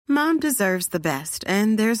Mom deserves the best,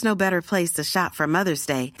 and there's no better place to shop for Mother's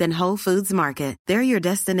Day than Whole Foods Market. They're your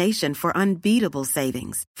destination for unbeatable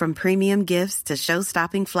savings, from premium gifts to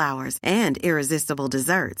show-stopping flowers and irresistible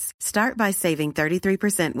desserts. Start by saving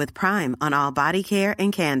 33% with Prime on all body care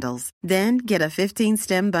and candles. Then get a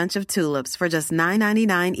 15-stem bunch of tulips for just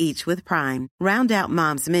 $9.99 each with Prime. Round out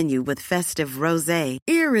Mom's menu with festive rosé,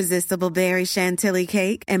 irresistible berry chantilly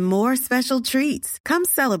cake, and more special treats. Come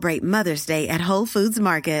celebrate Mother's Day at Whole Foods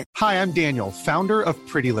Market. Hi, I'm Daniel, founder of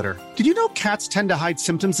Pretty Litter. Did you know cats tend to hide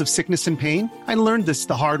symptoms of sickness and pain? I learned this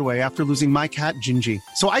the hard way after losing my cat, Gingy.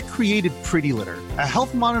 So I created Pretty Litter, a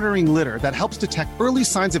health monitoring litter that helps detect early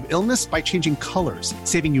signs of illness by changing colors,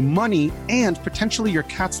 saving you money and potentially your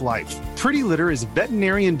cat's life. Pretty Litter is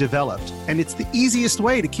veterinarian developed, and it's the easiest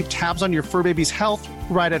way to keep tabs on your fur baby's health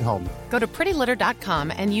right at home. Go to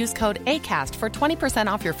prettylitter.com and use code ACAST for 20%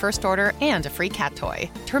 off your first order and a free cat toy.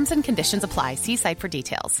 Terms and conditions apply. See site for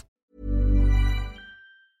details.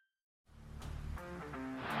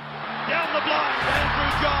 Down the blind, Andrew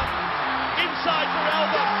John. Inside for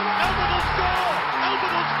Albert. Albert will score.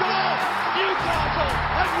 Albert will score. Newcastle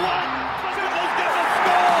have won. Fiddler's going to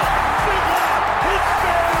score. Fiddler, it's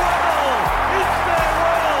farewell. It's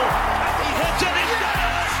farewell. And he hits it. He's got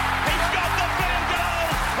it. He's got the fan goal.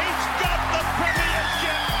 He's got the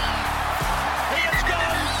premiership. He has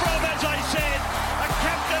gone from, as I said, a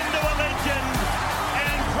captain to a legend,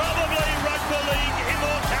 and probably rugby league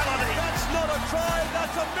immortality. That's not a try.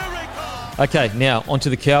 That's a miracle. Okay, now onto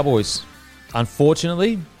the Cowboys.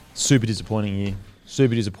 Unfortunately, super disappointing year.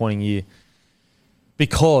 Super disappointing year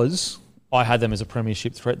because I had them as a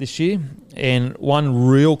premiership threat this year. And one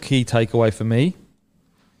real key takeaway for me,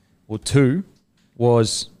 or two,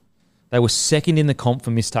 was they were second in the comp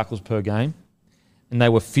for missed tackles per game. And they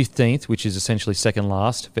were 15th, which is essentially second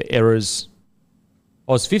last, for errors.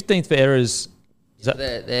 I was 15th for errors.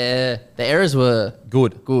 The errors were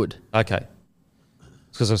Good. good. Okay.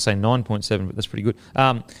 Because I was saying 9.7, but that's pretty good.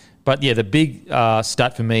 But yeah, the big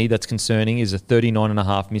stat for me that's concerning is a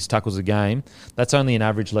 39.5 missed tackles a game. That's only an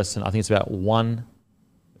average less than, I think it's about one,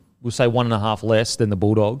 we'll say 1.5 less than the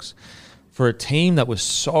Bulldogs. For a team that was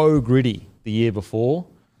so gritty the year before,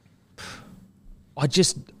 I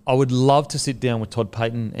would love to sit down with Todd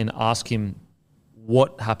Payten and ask him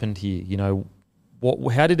what happened here. You know,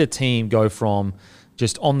 how did a team go from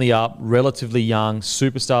just on the up, relatively young,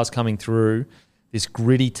 superstars coming through, this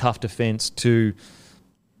gritty, tough defense, to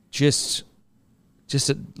just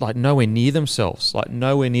like nowhere near themselves.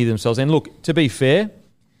 And look, to be fair,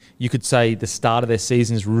 you could say the start of their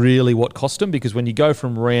season is really what cost them, because when you go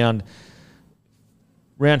from round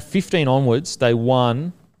 15 onwards, they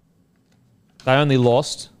only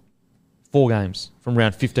lost 4 games from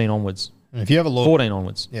round 15 onwards. And if you have a look, 14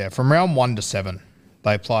 onwards. Yeah, from round 1 to 7,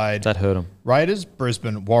 they played That hurt them. Raiders,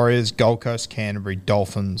 Brisbane, Warriors, Gold Coast, Canterbury,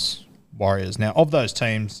 Dolphins, Warriors. Now, of those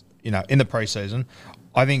teams, in the preseason,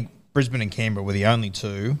 I think Brisbane and Canberra were the only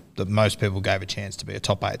two that most people gave a chance to be a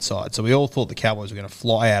top 8 side. So we all thought the Cowboys were going to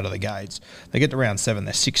fly out of the gates. They get to round 7,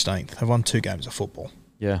 they're 16th. They've won 2 games of football.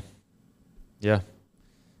 Yeah. Yeah.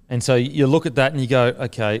 And so you look at that and you go,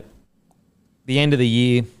 okay, the end of the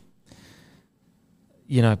year,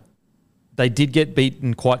 they did get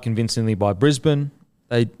beaten quite convincingly by Brisbane,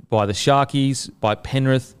 by the Sharkies, by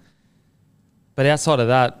Penrith. But outside of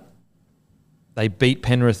that, they beat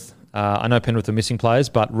Penrith. I know Penrith are missing players,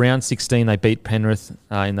 but round 16 they beat Penrith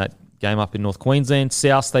in that game up in North Queensland.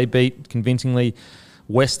 South they beat convincingly.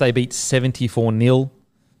 West they beat 74-0.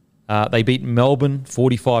 They beat Melbourne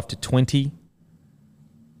 45-20.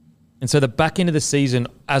 And so the back end of the season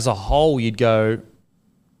as a whole, you'd go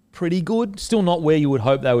pretty good. Still not where you would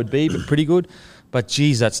hope they would be, but pretty good. But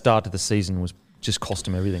geez, that start to the season was just cost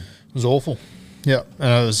them everything. It was awful. Yeah,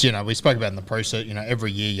 and it was, we spoke about in the preseason,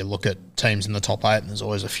 every year you look at teams in the top 8 and there's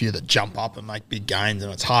always a few that jump up and make big gains,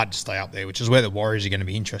 and it's hard to stay up there, which is where the Warriors are going to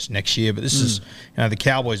be interested next year. But this is, the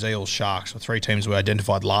Cowboys, Eels, Sharks were 3 teams we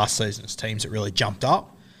identified last season as teams that really jumped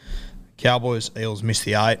up. Cowboys, Eels missed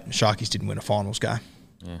the 8, and Sharkies didn't win a finals game.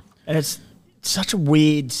 Yeah. And it's such a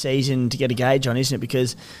weird season to get a gauge on, isn't it?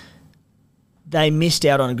 Because they missed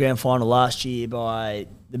out on a grand final last year by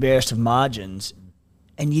the barest of margins.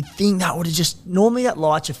 And you'd think that would have just... Normally that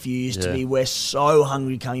lights a fuse to be, we're so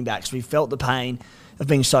hungry coming back. So we felt the pain of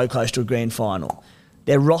being so close to a grand final.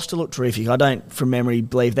 Their roster looked terrific. I don't, from memory,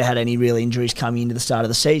 believe they had any real injuries coming into the start of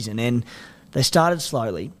the season. And they started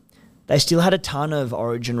slowly. They still had a ton of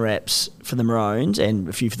Origin reps for the Maroons and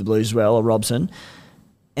a few for the Blues as well, or Robson.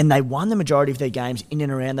 And they won the majority of their games in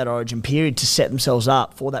and around that Origin period to set themselves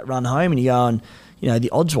up for that run home. And you go, the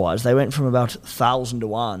odds-wise, they went from about 1,000 to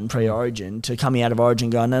 1 pre-Origin to coming out of Origin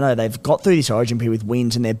going, no, they've got through this Origin period with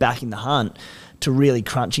wins and they're back in the hunt to really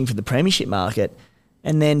crunching for the premiership market.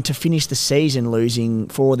 And then to finish the season losing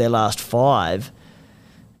 4 of their last 5,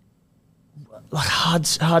 like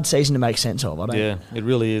hard season to make sense of. Yeah, it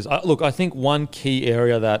really is. Look, I think one key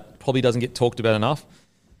area that probably doesn't get talked about enough,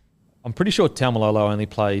 I'm pretty sure Taumalolo only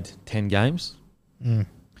played 10 games. And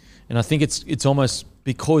I think it's almost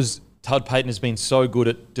because Todd Payton has been so good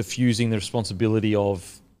at diffusing the responsibility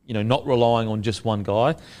of, not relying on just one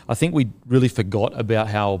guy. I think we really forgot about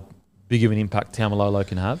how big of an impact Taumalolo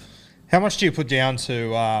can have. How much do you put down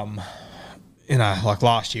to, like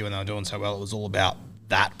last year when they were doing so well, it was all about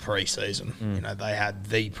that pre-season. They had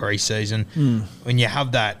the pre-season. When you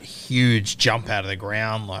have that huge jump out of the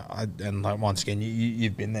ground, once again,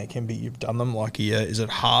 you've been there, Kemby, you've done them. Is it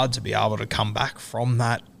hard to be able to come back from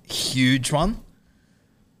that huge one?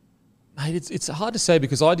 Mate, it's hard to say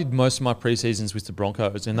because I did most of my pre-seasons with the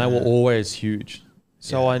Broncos and they were always huge.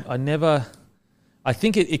 So I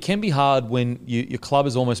think it can be hard when your club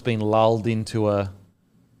has almost been lulled into a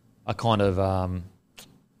kind of,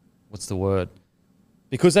 what's the word?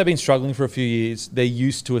 Because they've been struggling for a few years, they're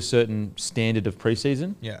used to a certain standard of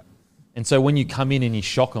preseason. Yeah. And so when you come in and you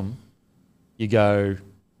shock them, you go,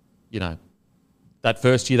 that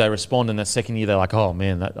first year they respond and the second year they're like, oh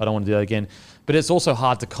man, I don't want to do that again. But it's also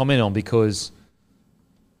hard to comment on because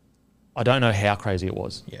I don't know how crazy it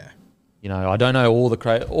was. Yeah. I don't know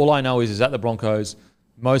all I know is at the Broncos,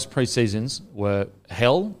 most preseasons were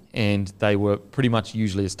hell and they were pretty much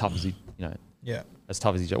usually as tough as as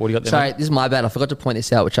tough as you. What do you got there? Sorry, this is my bad. I forgot to point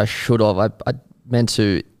this out, which I should have. I meant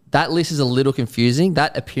to. That list is a little confusing.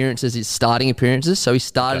 That appearances is starting appearances. So he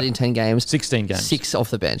started in 10 games. 16 games. 6 off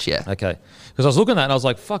the bench, yeah. Okay. Because I was looking at that and I was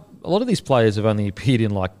like, fuck, a lot of these players have only appeared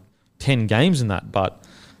in 10 games in that. But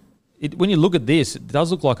when you look at this, it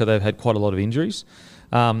does look like they've had quite a lot of injuries.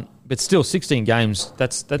 But still, 16 games,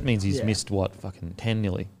 that means he's missed, fucking 10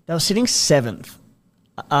 nearly. They were sitting 7th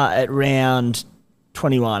at round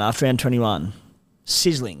 21, after round 21.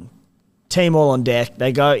 Sizzling. Team all on deck.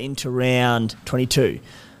 They go into round 22.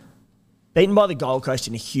 Beaten by the Gold Coast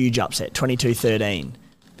in a huge upset, 22-13.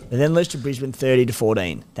 They then lose to Brisbane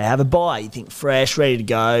 30-14. They have a bye. You think fresh, ready to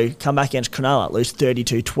go. Come back against Cronulla, lose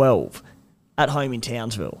 32-12 at home in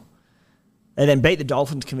Townsville. They then beat the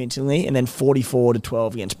Dolphins convincingly and then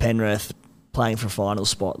 44-12 against Penrith, playing for a final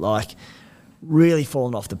spot. Really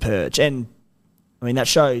falling off the perch. And, that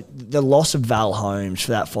showed the loss of Val Holmes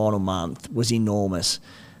for that final month was enormous,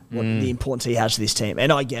 the importance he has to this team.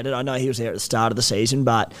 And I get it. I know he was there at the start of the season,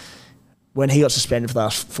 but when he got suspended for the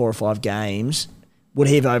last 4 or 5 games, would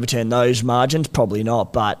he have overturned those margins? Probably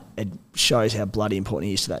not, but it shows how bloody important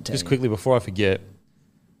he is to that team. Just quickly, before I forget,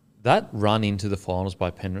 that run into the finals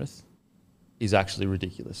by Penrith is actually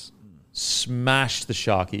ridiculous. Smashed the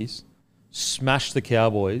Sharkies, smashed the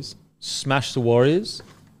Cowboys, smashed the Warriors,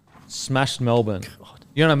 smashed Melbourne. God.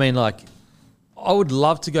 You know what I mean? I would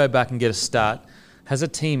love to go back and get a stat. Has a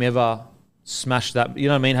team ever smashed that? You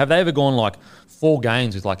know what I mean? Have they ever gone 4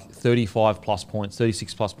 games with 35 plus points,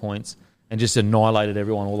 36 plus points, and just annihilated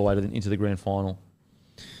everyone all the way into the grand final?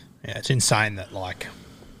 Yeah, it's insane that we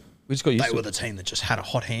just got used they to were it. the team that just had a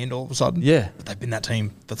hot hand all of a sudden. Yeah. But they've been that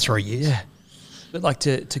team for 3 years. Yeah. But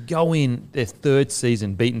to go in their 3rd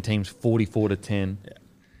season beating teams 44-10,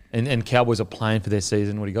 and Cowboys are playing for their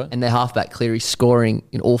season. What do you got? And their halfback Cleary scoring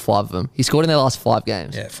in all 5 of them. He scored in their last 5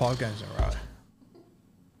 games. Yeah, 5 games in a row.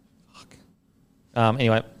 Fuck.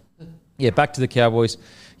 Anyway, back to the Cowboys.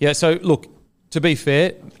 Yeah, so look, to be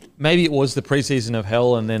fair, maybe it was the preseason of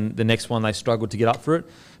hell and then the next one they struggled to get up for it.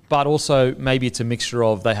 But also maybe it's a mixture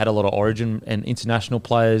of they had a lot of Origin and international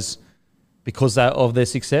players because of their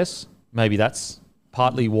success. Maybe that's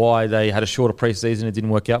partly why they had a shorter preseason. It didn't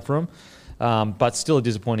work out for them. But still a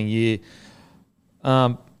disappointing year.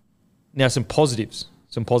 Now some positives.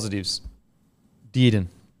 Dearden,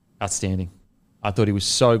 outstanding. I thought he was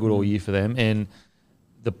so good all year for them. And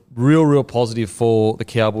the real positive for the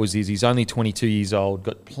Cowboys is he's only 22 years old,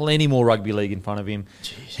 got plenty more rugby league in front of him.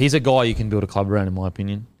 Jeez. He's a guy you can build a club around, in my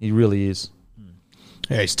opinion. He really is.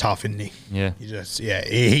 Yeah, he's tough, isn't he? Yeah.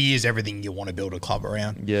 He is everything you want to build a club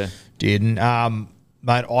around. Yeah. Dearden.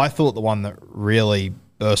 Mate, I thought the one that really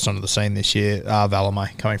burst onto the scene this year,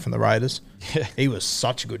 Valemay, coming from the Raiders. Yeah. He was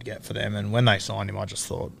such a good get for them. And when they signed him, I just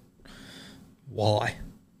thought, why?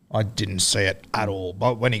 I didn't see it at all.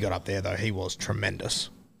 But when he got up there, though, he was tremendous.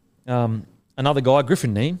 Another guy,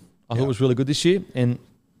 Griffin Neame, I thought was really good this year and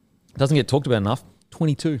doesn't get talked about enough.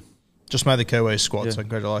 22. Just made the Kiwis squad, so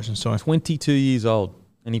congratulations to him. 22 years old.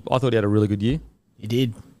 And I thought he had a really good year. He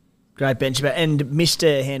did. Great bench, and missed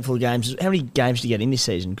a handful of games. How many games did he get in this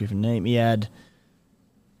season, Griffin Neame? He had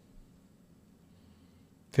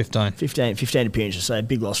 15 appearances, so a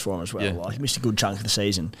big loss for him as well. Yeah. Like, he missed a good chunk of the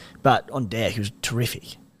season. But on deck, he was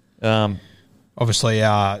terrific. Obviously,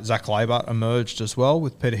 Zach Labert emerged as well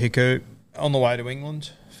with Peter Hickey on the way to England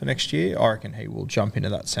for next year. I reckon he will jump into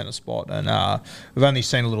that centre spot. And we've only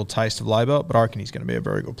seen a little taste of Labert, but I reckon he's going to be a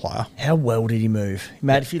very good player. How well did he move? He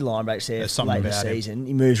made a few line breaks there late in the season.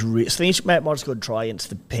 He moves I think Matt might have scored a try against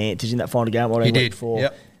the Panthers in that final game. He did. Before.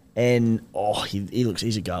 Yep. And,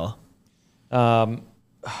 he's a goer.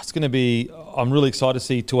 It's going to be... I'm really excited to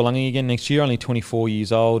see Tuolangi again next year, only 24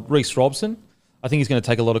 years old. Reece Robson, I think he's going to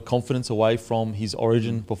take a lot of confidence away from his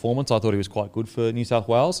Origin performance. I thought he was quite good for New South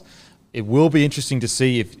Wales. It will be interesting to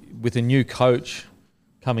see if, with a new coach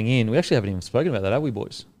coming in, we actually haven't even spoken about that, have we,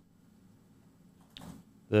 boys?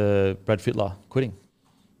 The Brad Fittler quitting.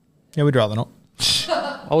 Yeah, we'd rather not.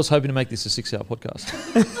 I was hoping to make this a 6-hour podcast.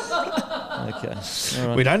 Okay. All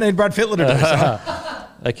right. We don't need Brad Fittler to do so.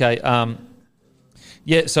 Okay.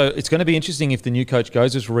 Yeah, so it's going to be interesting if the new coach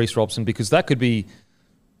goes as Reece Robson, because that could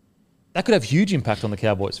have huge impact on the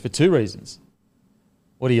Cowboys for two reasons.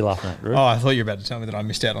 What are you laughing at, Drew? Oh, I thought you were about to tell me that I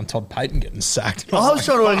missed out on Todd Payton getting sacked. I was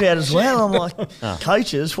trying to work it out as well. I'm like,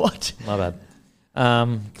 coaches, what? My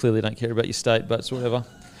bad. Clearly don't care about your state, but it's whatever.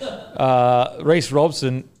 Reece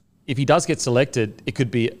Robson, if he does get selected, it could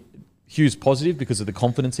be a huge positive because of the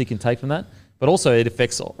confidence he can take from that. But also it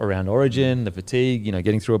affects around Origin, the fatigue,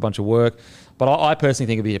 getting through a bunch of work. But I personally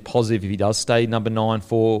think it'd be a positive if he does stay number 9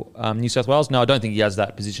 for New South Wales. No, I don't think he has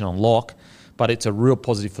that position on lock, but it's a real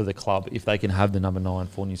positive for the club if they can have the number 9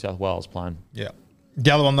 for New South Wales playing. Yeah.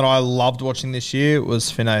 The other one that I loved watching this year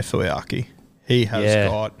was Finay Fuiaki. He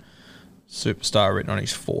has got superstar written on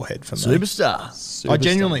his forehead for me. Superstar. I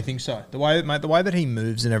genuinely think so. The way that he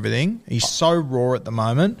moves and everything, he's so raw at the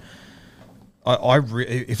moment.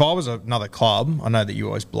 If I was another club, I know that you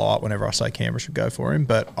always blow up whenever I say Canberra should go for him,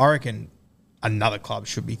 but I reckon another club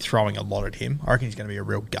should be throwing a lot at him. I reckon he's going to be a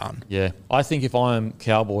real gun. Yeah. I think if I am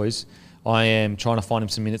Cowboys, I am trying to find him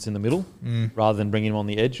some minutes in the middle rather than bringing him on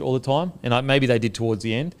the edge all the time. And maybe they did towards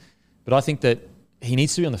the end, but I think that he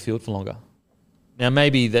needs to be on the field for longer. Now,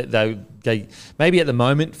 maybe maybe at the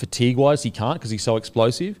moment, fatigue-wise, he can't because he's so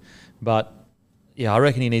explosive. But, yeah, I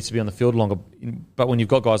reckon he needs to be on the field longer. But when you've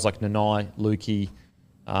got guys like Nanai, Lukey,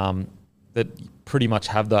 that pretty much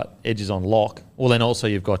have that edges on lock, well, then also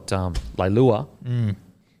you've got Leilua.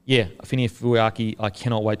 Yeah, Finay Fuiaki, I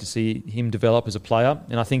cannot wait to see him develop as a player.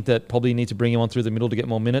 And I think that probably need to bring him on through the middle to get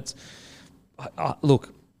more minutes.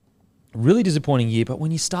 Look, really disappointing year, but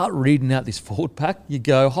when you start reading out this forward pack, you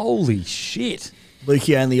go, holy shit.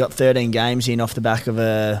 Lukey only got 13 games in off the back of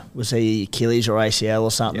was he Achilles or ACL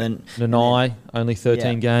or something? Yeah. Nanai, only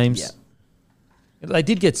 13 games. Yeah. They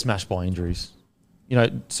did get smashed by injuries.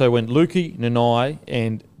 So when Lukey, Nanai,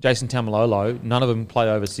 and Jason Taumalolo, none of them play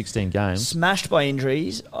over 16 games. Smashed by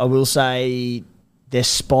injuries, I will say their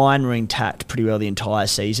spine were intact pretty well the entire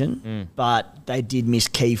season, but they did miss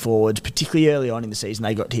key forwards, particularly early on in the season.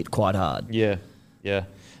 They got hit quite hard. Yeah.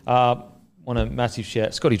 Want a massive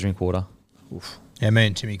shout. Scotty Drinkwater. Oof. Yeah, me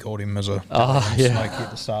and Timmy called him as a smoky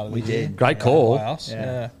at the start of the year. Great call.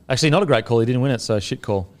 Yeah. Actually, not a great call. He didn't win it, so shit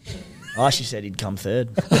call. I actually said he'd come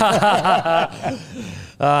third.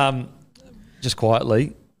 Just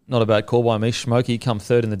quietly, not a bad call by me. Smokey come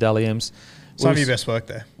third in the Dally M's. Some of your best work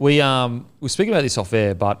there. We were speaking about this off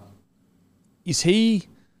air, but is he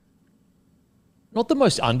not the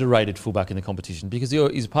most underrated fullback in the competition? Because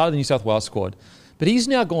he's part of the New South Wales squad, but he's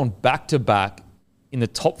now gone back to back in the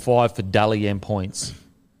top 5 for Dally M points,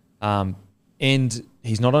 and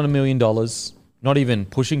he's not on $1 million, not even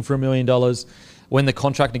pushing for $1 million. When the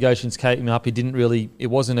contract negotiations came up, it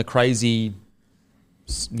wasn't a crazy,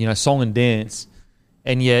 song and dance.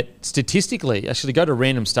 And yet, statistically, actually go to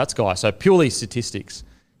random stats guy, so purely statistics,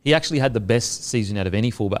 he actually had the best season out of any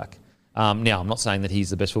fullback. Now, I'm not saying that he's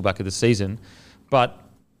the best fullback of the season, but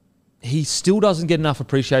he still doesn't get enough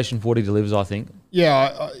appreciation for what he delivers, I think.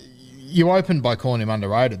 Yeah, you opened by calling him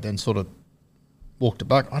underrated, then sort of walked it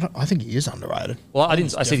back. I think he is underrated. Well, I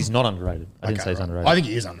said he's not underrated. I didn't say he's underrated. I think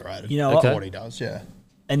he is underrated. You know what he does, yeah.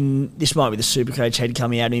 And this might be the Supercoach head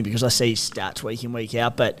coming out of me because I see his stats week in, week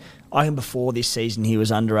out, but I think before this season he was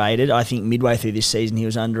underrated. I think midway through this season he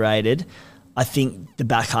was underrated. I think the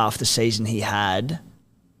back half of the season he had,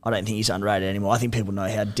 I don't think he's underrated anymore. I think people know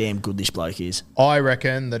how damn good this bloke is. I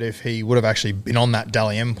reckon that if he would have actually been on that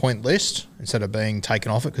Dally M point list instead of being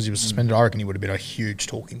taken off it because he was suspended, I reckon he would have been a huge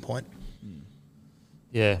talking point.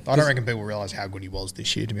 Yeah. I don't reckon people realise how good he was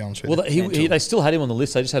this year, to be honest with Well, you. they still had him on the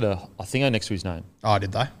list. They just had a thingo next to his name. Oh,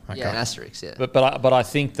 did they? Okay. Yeah, an asterisk, yeah. But I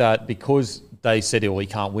think that because they said, he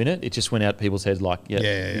can't win it, it just went out people's heads like, he's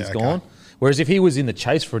okay. gone. Whereas if he was in the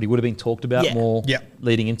chase for it, he would have been talked about more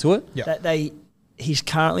leading into it. Yeah. He's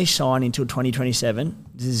currently signed until 2027.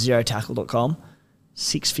 This is zerotackle.com.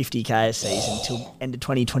 $650K a season until end of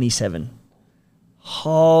 2027.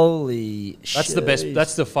 Holy shit. That's the best.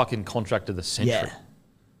 That's the fucking contract of the century. Yeah.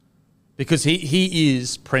 Because he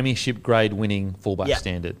is premiership grade winning fullback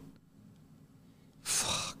standard.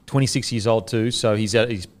 26 years old too, so he's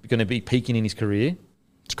going to be peaking in his career.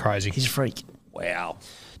 It's crazy. He's a freak. Wow.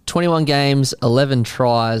 21 games, 11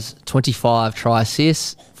 tries, 25 try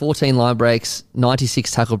assists, 14 line breaks,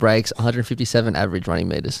 96 tackle breaks, 157 average running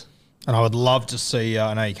meters. And I would love to see,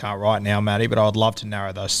 I know you can't right now, Matty, but I would love to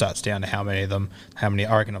narrow those stats down to how many,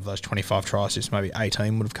 I reckon of those 25 try assists, maybe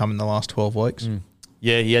 18 would have come in the last 12 weeks.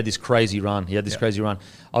 Yeah, he had this crazy run. I'd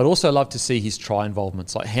also love to see his try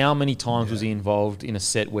involvements. Like how many times was he involved in a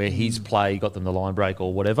set where his play got them the line break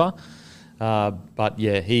or whatever. But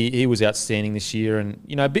yeah, he was outstanding this year, and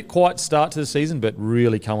a bit quiet start to the season, but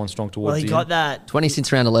really come on strong towards the end. Well, he got that 20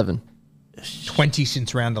 since round 11. 20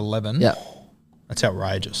 since round 11? Yeah. That's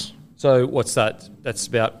outrageous. So what's that? That's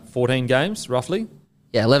about 14 games, roughly?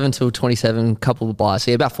 Yeah, 11 till 27, couple of buys. So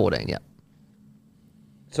yeah, about 14, yeah.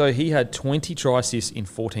 So he had 20 try assists in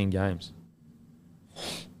 14 games.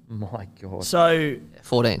 My God. So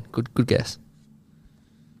 14. Good guess.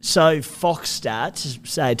 So Fox Stats,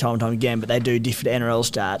 say time and time again, but they do different NRL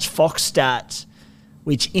stats. Fox Stats,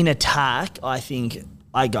 which in attack, I think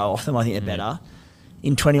I go off them. I think they're better.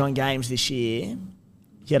 In 21 games this year,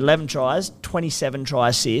 he had 11 tries, 27 try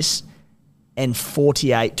assists, and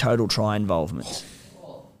 48 total try involvements.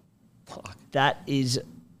 That is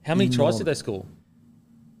How many tries did they score?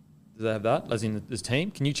 Do they have that, as in this team?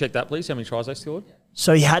 Can you check that, please? How many tries they scored?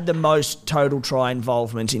 So he had the most total try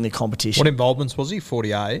involvement in the competition. What involvements was he?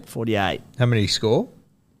 48? 48. How many did he score?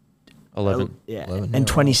 11. Yeah. 11, and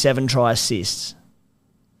 27 try assists.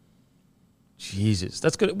 Jesus.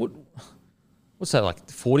 That's good. What's that, like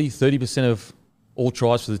 40, 30% of all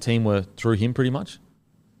tries for the team were through him pretty much?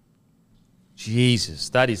 Jesus.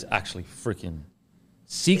 That is actually freaking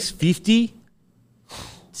 650?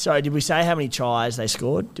 So did we say how many tries they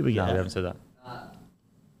scored? Did we get No, that? we haven't said that.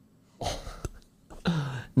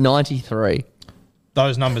 93.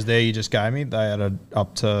 Those numbers there you just gave me, they added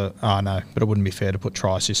up to, no, but it wouldn't be fair to put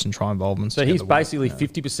try assists and try involvements. So he's together. basically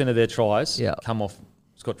 50% of their tries come off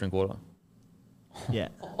Scott Drinkwater. Yeah.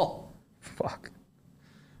 Fuck.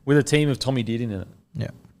 With a team of Tommy Dearden in it.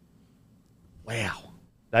 Yeah. Wow.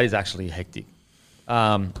 That is actually hectic.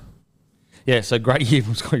 Yeah, so great year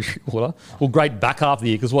from Scott Drinkwater. Well, great back half of the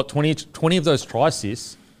year because 20 of those try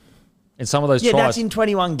assists and some of those tries. Yeah, that's in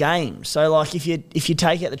 21 games. So, like, if you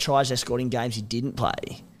take out the tries they scored in games he didn't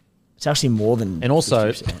play, it's actually more than. And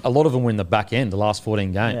also, 50%. a lot of them were in the back end, the last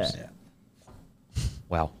 14 games. Yeah.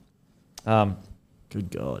 Wow. Good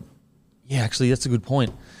God. Yeah, actually, that's a good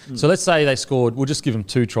point. So let's say they scored. We'll just give them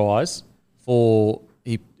 2 tries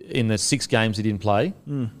in the 6 games he didn't play,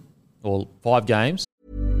 or 5 games.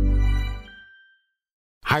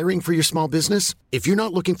 Hiring for your small business? If you're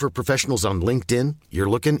not looking for professionals on LinkedIn, you're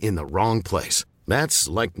looking in the wrong place. That's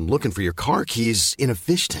like looking for your car keys in a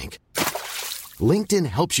fish tank. LinkedIn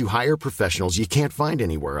helps you hire professionals you can't find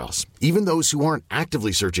anywhere else, even those who aren't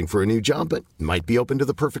actively searching for a new job but might be open to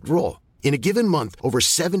the perfect role. In a given month, over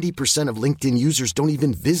 70% of LinkedIn users don't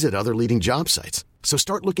even visit other leading job sites. So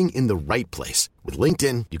start looking in the right place. With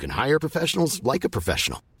LinkedIn, you can hire professionals like a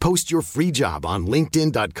professional. Post your free job on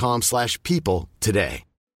linkedin.com/people today.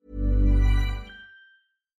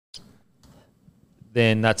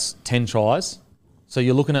 Then that's 10 tries. So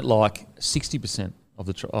you're looking at like 60% of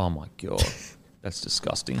the Oh, my God. That's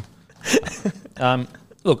disgusting.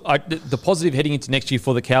 Look, the positive heading into next year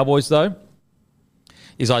for the Cowboys, though,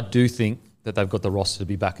 is I do think that they've got the roster to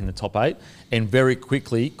be back in the top 8 and very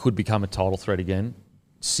quickly could become a title threat again.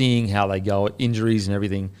 Seeing how they go, injuries and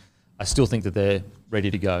everything, I still think that they're ready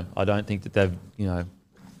to go. I don't think that they've,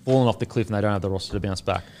 fallen off the cliff and they don't have the roster to bounce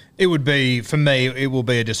back. It would be, for me, it will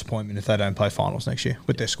be a disappointment if they don't play finals next year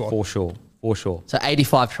with their squad. For sure. So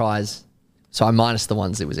 85 tries. So I minus the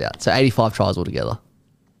ones that was out. So 85 tries altogether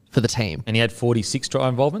for the team. And he had 46 try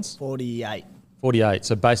involvements? 48. 48.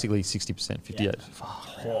 So basically 60%, 58. Yeah.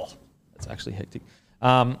 Oh, that's actually hectic.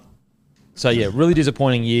 So, yeah, really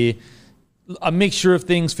disappointing year. A mixture of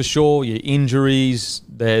things for sure. Your injuries,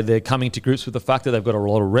 they're coming to grips with the fact that they've got a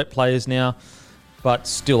lot of rep players now. But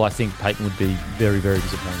still, I think Peyton would be very, very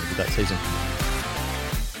disappointed with that season.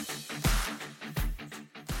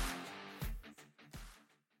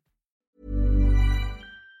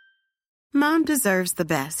 Mom deserves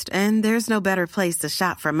the best, and there's no better place to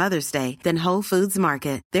shop for Mother's Day than Whole Foods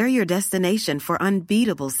Market. They're your destination for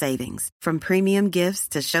unbeatable savings, from premium gifts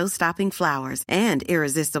to show-stopping flowers and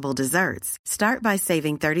irresistible desserts. Start by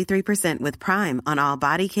saving 33% with Prime on all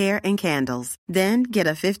body care and candles. Then get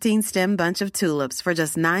a 15-stem bunch of tulips for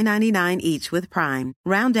just $9.99 each with Prime.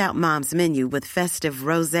 Round out Mom's menu with festive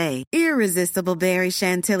rosé, irresistible berry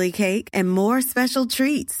chantilly cake, and more special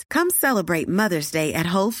treats. Come celebrate Mother's Day at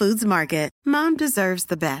Whole Foods Market. Mom deserves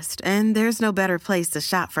the best, and there's no better place to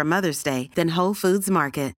shop for Mother's Day than Whole Foods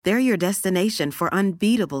Market. They're your destination for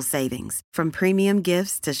unbeatable savings, from premium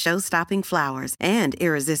gifts to show-stopping flowers and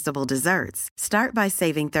irresistible desserts. Start by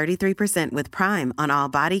saving 33% with Prime on all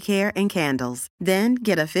body care and candles. Then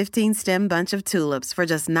get a 15-stem bunch of tulips for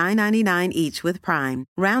just $9.99 each with Prime.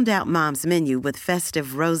 Round out Mom's menu with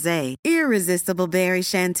festive rosé, irresistible berry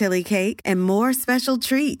chantilly cake, and more special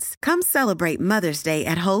treats. Come celebrate Mother's Day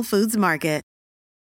at Whole Foods Market.